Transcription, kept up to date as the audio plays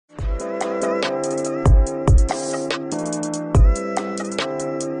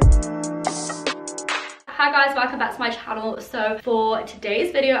welcome back to my channel. So for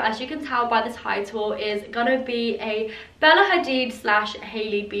today's video, as you can tell by the title, is gonna be a Bella Hadid /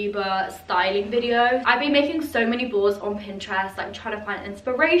 Hailey Bieber styling video. I've been making so many boards on Pinterest, like trying to find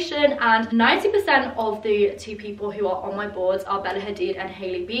inspiration, and 90% of the two people who are on my boards are Bella Hadid and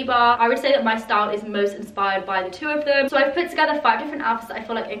Hailey Bieber. I would say that my style is most inspired by the two of them. So I've put together 5 different outfits that I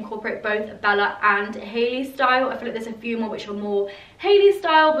feel like incorporate both Bella and Hailey style. I feel like there's a few more which are more Hailey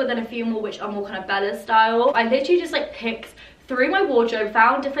style, but then a few more which are more kind of Bella style. I literally just like picked through my wardrobe,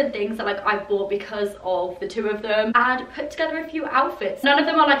 found different things that like I bought because of the two of them, and put together a few outfits. None of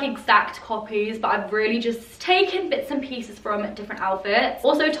them are like exact copies, but I've really just taken bits and pieces from different outfits.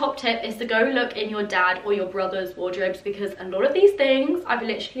 Also, top tip is to go look in your dad or your brother's wardrobes, because a lot of these things I've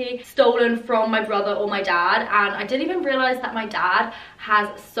literally stolen from my brother or my dad, and I didn't even realize that my dad has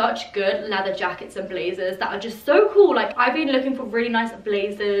such good leather jackets and blazers that are just so cool. Like, I've been looking for really nice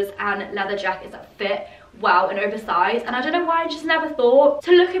blazers and leather jackets that fit well and oversized, and I don't know why I just never thought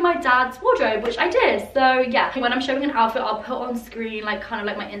to look in my dad's wardrobe, which I did. So yeah, when I'm showing an outfit, I'll put on screen like kind of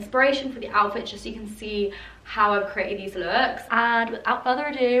like my inspiration for the outfit, just so you can see how I've created these looks. And without further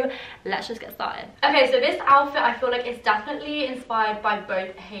ado, let's just get started. Okay, so this outfit I feel like it's definitely inspired by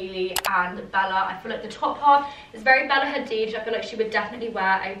both Hailey and Bella. I feel like the top half is very Bella Hadid. I feel like she would definitely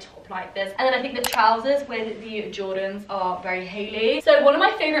wear a top like this, and then I think the trousers with the Jordans are very Hailey. So one of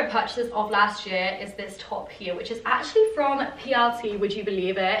my favorite purchases of last year is this top here, which is actually from PLT, would you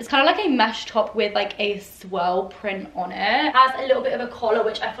believe it? It's kind of like a mesh top with like a swirl print on it. It has a little bit of a collar,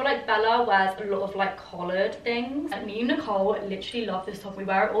 which I feel like Bella wears a lot of like collared things, and me and Nicole literally love this top. We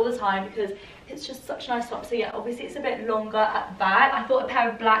wear it all the time because it's just such a nice top. So yeah, obviously it's a bit longer at the back. I thought a pair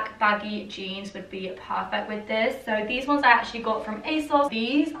of black baggy jeans would be perfect with this. So these ones I actually got from ASOS.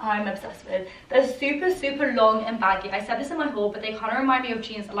 These I'm obsessed with. They're super long and baggy. I said this in my haul, but they kind of remind me of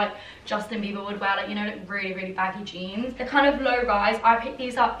jeans that like Justin Bieber would wear, like, you know, like really baggy jeans. They're kind of low rise. I picked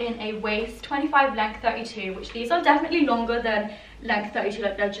these up in a waist 25, length 32, which these are definitely longer than length 32.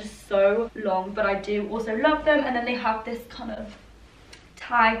 Like, they're just so long, but I do also love them. And then they have this kind of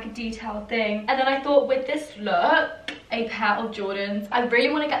tag detail thing. And then I thought with this look, a pair of Jordans. I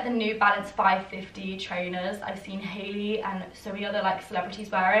really want to get the New Balance 550 trainers. I've seen Hailey and so many other like celebrities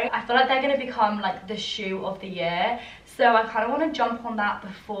wearing. I feel like they're going to become like the shoe of the year. So I kind of want to jump on that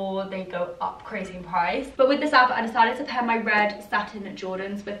before they go up crazy in price. But with this outfit, I decided to pair my red satin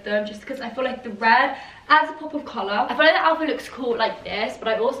Jordans with them, just because I feel like the red adds a pop of colour. I feel like the outfit looks cool like this, but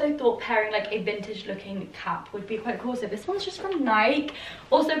I also thought pairing like a vintage looking cap would be quite cool. So this one's just from Nike.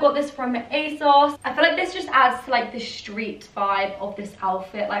 Also got this from ASOS. I feel like this just adds to like the street vibe of this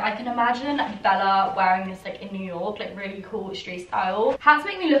outfit. Like, I can imagine Bella wearing this like in New York, like really cool street style. Hats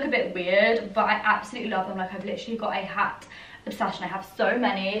make me look a bit weird, but I absolutely love them. Like, I've literally got a hat obsession. I have so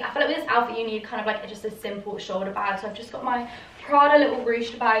many. I feel like with this outfit you need kind of like just a simple shoulder bag. So I've just got my Prada little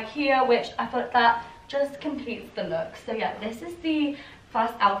ruched bag here, which I feel like that just completes the look. So yeah, this is the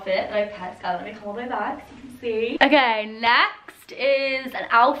first outfit that I paired together. Let me come all the way back so you can see. Okay, next is an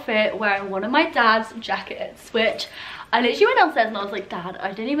outfit wearing one of my dad's jackets, which I literally went downstairs and I was like, Dad, I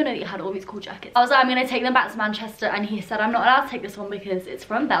didn't even know that you had all these cool jackets. I was like, I'm gonna take them back to Manchester, and he said I'm not allowed to take this one because it's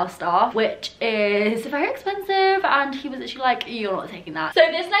from Bellstar, which is very expensive, and he was literally like, you're not taking that. So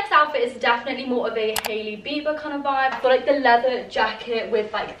this next outfit is definitely more of a Hailey Bieber kind of vibe. I feel like the leather jacket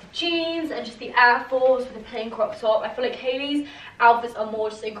with like the jeans and just the Air Force with the plain crop top. I feel like Hailey's outfits are more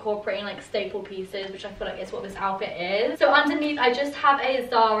just incorporating like staple pieces, which I feel like is what this outfit is. So underneath I just have a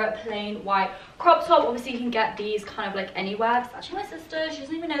Zara plain white crop top. Obviously you can get these kind of like anywhere. It's actually my sister, she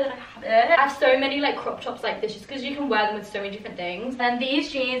doesn't even know that I have it. I have so many like crop tops like this just because you can wear them with so many different things. And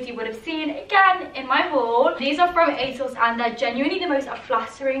these jeans you would have seen again in my haul. These are from ASOS, and they're genuinely the most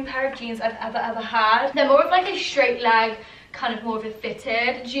flattering pair of jeans I've ever had. They're more of like a straight leg, kind of more of a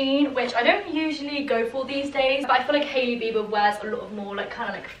fitted jean, which I don't usually go for these days, but I feel like Hailey Bieber wears a lot of more like kind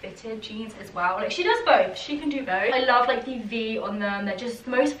of like fitted jeans as well. Like, she does both, she can do both. I love like the V on them, they're just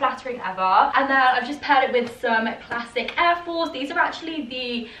the most flattering ever. And then I've just paired it with some classic Air Force. These are actually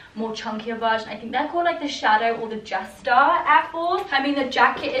the more chunkier version. I think they're called like the Shadow or the Jester Air Force. I mean, the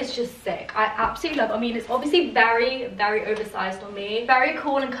jacket is just sick. I absolutely love it. I mean, it's obviously very oversized on me, very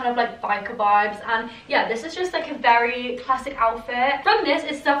cool and kind of like biker vibes. And yeah, this is just like a very classic outfit. From this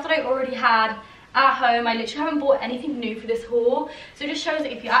is stuff that I already had at home. I literally haven't bought anything new for this haul, so it just shows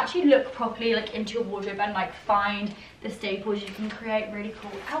that if you actually look properly like into your wardrobe and like find the staples, you can create really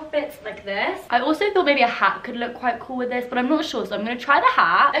cool outfits like this. I also thought maybe a hat could look quite cool with this, but I'm not sure, so I'm going to try the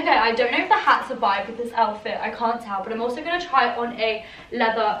hat. Okay, I don't know if the hat's a vibe with this outfit, I can't tell, but I'm also going to try it on a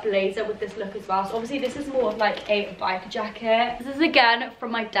leather blazer with this look as well. So obviously this is more of like a biker jacket. This is again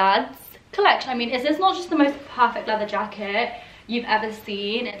from my dad's collection. I mean, is this not just the most perfect leather jacket you've ever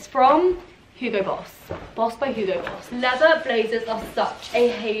seen? It's from Hugo Boss. Boss by Hugo Boss. Leather blazers are such a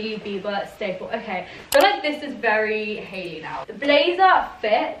Hailey Bieber staple. Okay, I feel like this is very Hailey now. The blazer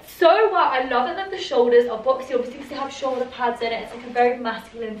fits so well. I love it that the shoulders are boxy, obviously because they have shoulder pads in it. It's like a very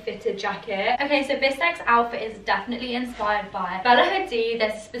masculine fitted jacket. Okay, so this next outfit is definitely inspired by Bella Hadid.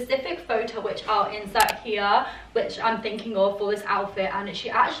 There's a specific photo which I'll insert here, which I'm thinking of for this outfit, and she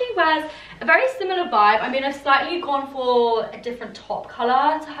actually wears a very similar vibe. I mean, I've slightly gone for a different top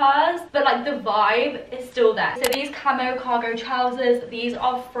color to hers, but like the vibe is still there. So these camo cargo trousers, these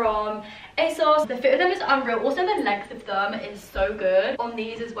are from ASOS. The fit of them is unreal. Also the length of them is so good on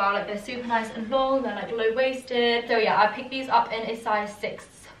these as well. Like they're super nice and long, they're like low-waisted. So yeah, I picked these up in a size 6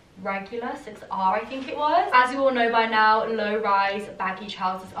 regular, 6R I think it was. As you all know by now, low-rise baggy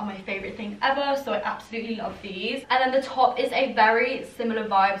trousers are my favorite thing ever, so I absolutely love these. And then the top is a very similar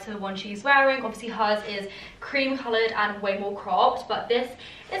vibe to the one she's wearing. Obviously hers is cream coloured and way more cropped, but this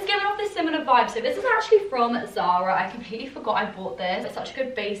is giving off this similar vibe. So this is actually from Zara. I completely forgot I bought this. It's such a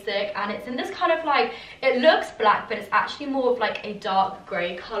good basic, and it's in this kind of like, it looks black, but it's actually more of like a dark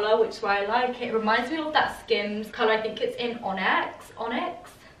grey colour, which is why I like it. It reminds me of that Skims colour. I think it's in Onyx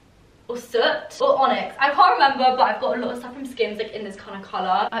or Soot or Onyx, I can't remember, but I've got a lot of stuff from Skims like in this kind of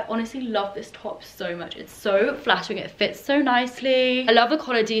colour. I honestly love this top so much. It's so flattering, it fits so nicely. I love the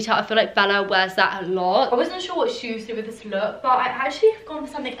collar detail. I feel like Bella wears that a lot. I wasn't sure what shoes to do with this look, but I actually have gone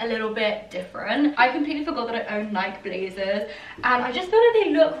for something a little bit different. I completely forgot that I own Nike blazers, and I just feel like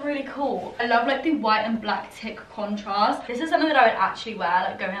they look really cool. I love like the white and black tick contrast. This is something that I would actually wear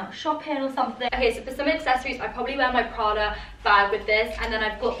like going out shopping or something. Okay, so for some accessories, I probably wear my Prada bag with this, and then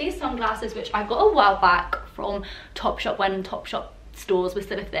I've got these sunglasses which I got a while back from Topshop when Topshop stores were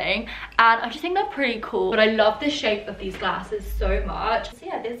still a thing, and I just think they're pretty cool. But I love the shape of these glasses so much. So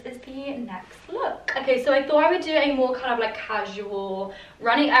yeah, this is the next look. Okay, so I thought I would do a more kind of like casual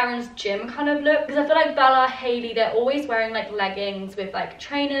running errands gym kind of look, because I feel like Bella, Hailey, they're always wearing like leggings with like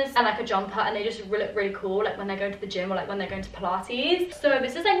trainers and like a jumper, and they just look really cool like when they're going to the gym or like when they're going to Pilates. So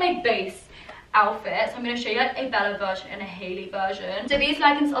this is like my base outfit. So I'm going to show you like a Bella version and a Hailey version. So these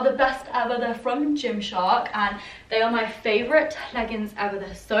leggings are the best ever. They're from Gymshark, and they are my favorite leggings ever.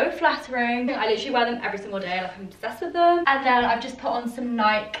 They're so flattering. I literally wear them every single day. Like I'm obsessed with them. And then I've just put on some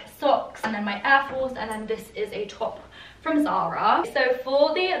Nike socks, and then my Air Force, and then this is a top from Zara. So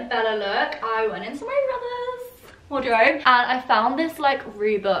for the Bella look, I went into my brother's wardrobe, and I found this like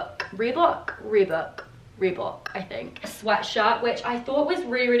Reebok, I think, a sweatshirt, which I thought was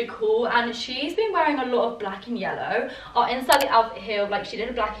really cool. And she's been wearing a lot of black and yellow. I'll insert the outfit here, like she did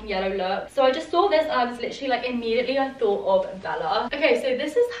a black and yellow look. So I just saw this and I was literally like, immediately I thought of Bella. Okay, so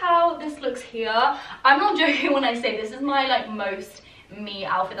this is how this looks here. I'm not joking when I say this is my like most me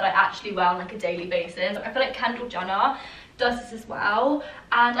outfit that I actually wear on like a daily basis. I feel like Kendall Jenner does this as well,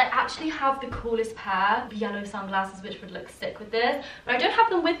 and I actually have the coolest pair of yellow sunglasses which would look sick with this, but I don't have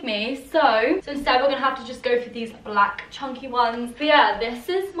them with me, so instead we're gonna have to just go for these black chunky ones. But yeah, this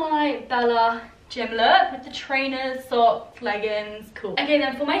is my Bella gym look with the trainers, socks, leggings, cool. Okay,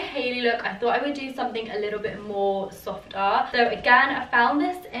 then for my Hailey look, I thought I would do something a little bit more softer. So again, I found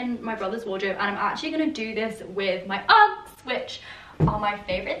this in my brother's wardrobe, and I'm actually gonna do this with my Uggs, which are my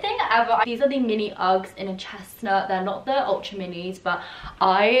favorite thing ever. These are the mini Uggs in a chestnut. They're not the ultra minis, but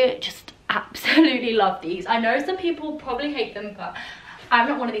I just absolutely love these. I know some people probably hate them, but I'm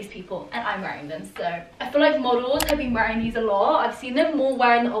not one of these people, and I'm wearing them. So I feel like models have been wearing these a lot. I've seen them more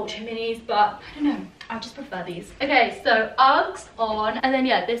wearing the ultra minis, but I don't know, I just prefer these. Okay, so Uggs on, and then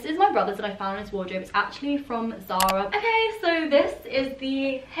yeah, this is my brother's that I found in his wardrobe. It's actually from Zara. Okay, so this is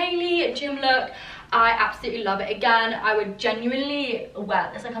the Hailey gym look. I absolutely love it. Again, I would genuinely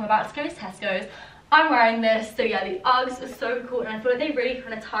wear this. Like I'm about to go to Tesco's, I'm wearing this. So yeah, the Uggs are so cool, and I feel like they really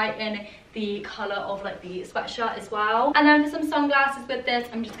kind of tie in the color of like the sweatshirt as well. And then for some sunglasses with this,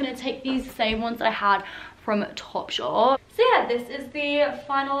 I'm just gonna take these same ones that I had from Topshop. So yeah, this is the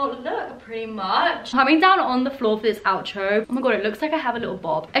final look pretty much. Coming down on the floor for this outro. Oh my god, it looks like I have a little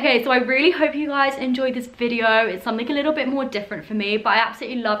bob. Okay, so I really hope you guys enjoyed this video. It's something a little bit more different for me, but I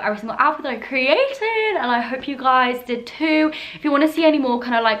absolutely love every single outfit that I created, and I hope you guys did too. If you want to see any more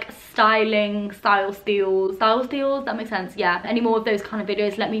kind of like style steals, that makes sense, yeah, any more of those kind of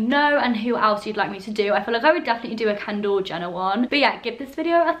videos, let me know, and who else you'd like me to do. I feel like I would definitely do a Kendall Jenner one. But yeah, give this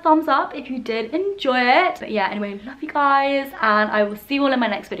video a thumbs up if you did enjoy it. But yeah, anyway, love you guys, and I will see you all in my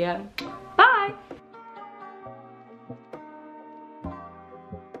next video.